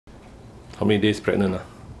How many days pregnant?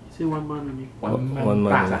 Say 1 month only. 1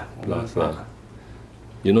 month plus.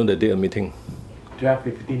 You know the date of meeting?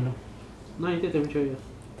 12-15. No, you take temperature here.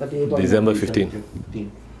 December 15.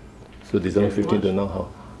 So December 15 to now how?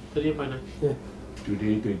 38.9. Yeah.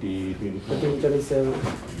 Today 20, I 25, think 27.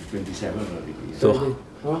 27 already. So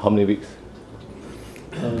how many weeks?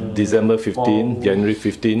 December 15, January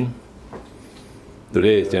 15.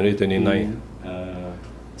 Today is January 29.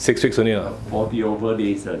 6 weeks only. 40 over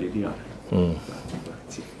days already.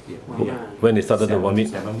 When they started to vomit?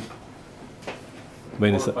 7,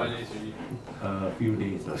 When is few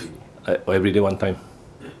days already. every day one time?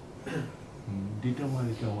 Little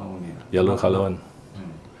one only. Yellow color one.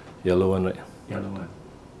 Yellow one, right? Yellow one.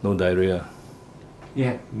 No diarrhea.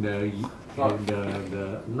 Yeah,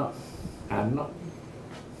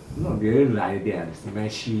 not really like that.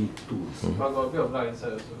 Smashy too. But got a bit of blood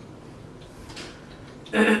inside also.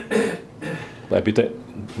 The appetite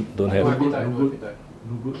don't have. No appetite.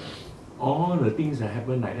 No good. All the things that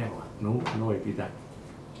happen like that. No appetite.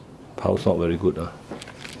 Pulse not very good. Let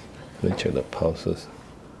me check the pulses.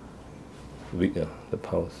 Weak, the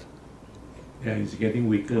pulse. Yeah, it's getting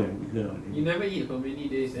weaker and weaker. You never eat for many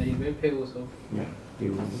days and he's very pale also. Yeah,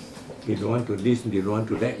 he don't want to this, they don't want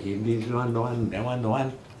to that. He this one don't want, that one don't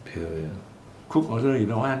want. Pale, yeah. Cook also he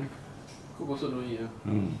don't want. Cook also don't eat.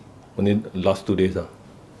 Only last 2 days.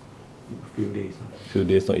 Few days. Few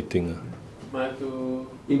days not eating. Might have to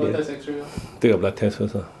Eat blood that. test X-ray. Take a blood test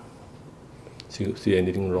first. See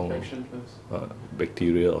anything wrong. Infection first.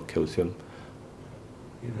 Bacteria or calcium.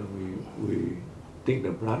 You know, we take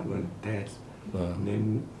the blood and test.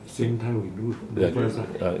 Then same time we do the first.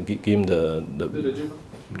 Give him the Do the drip.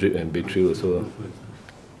 drip and battery also.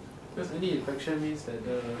 Because any infection means that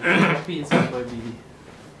the puppy inside might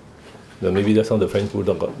be. Maybe just some of the French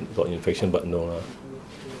bulldog got infection, but no.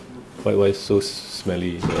 Why is so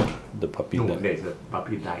smelly? The puppy No, died. there's a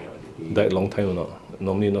puppy died already. Died long time or not?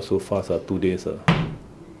 Normally not so fast. 2 days.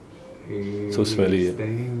 So smelly.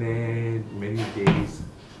 Standing there many days.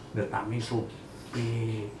 The tummy so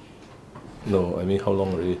big. No, I mean how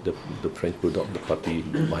long already? The French bulldog, the puppy,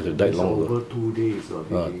 might have died long ago. Over 2 days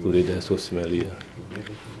already. 2 days they're so smelly.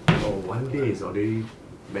 Oh, 1 day is already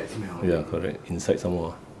bad smell. Yeah, correct. Inside some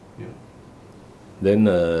more. Yeah. Then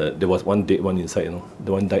there was one dead one inside,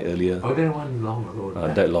 The one died earlier. Oh, that one long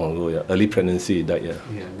ago. Died long ago, yeah. Early pregnancy died, yeah.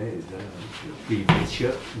 Yeah, that is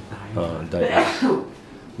premature dying. Died.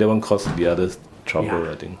 That one caused the others trouble,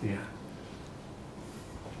 I think. Yeah.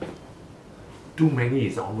 Too many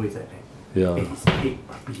is always like that. Yeah. It's 8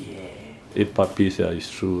 puppies. 8 puppies, yeah,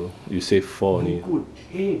 it's true. You save 4 No only. good.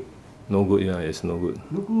 8. No good, yeah, it's no good.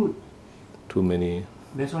 No good. Too many.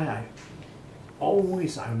 That's why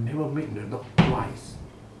I never make the dog twice.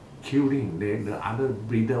 Killing the other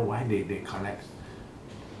breeder, why they collapse?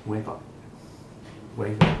 Where got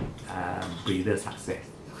breeder success?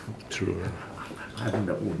 True. I'm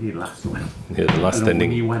the only last one. Yeah, the last standing.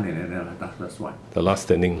 The only one and the last one. The last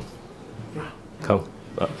standing. Come.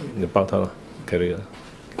 You bao ta, carry.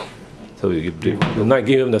 So you give drip. The night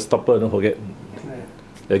give him the stopper, don't forget.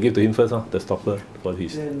 I give to him first, the stopper for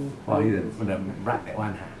his. For the black that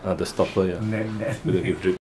one. The stopper, yeah. And then We'll give drip.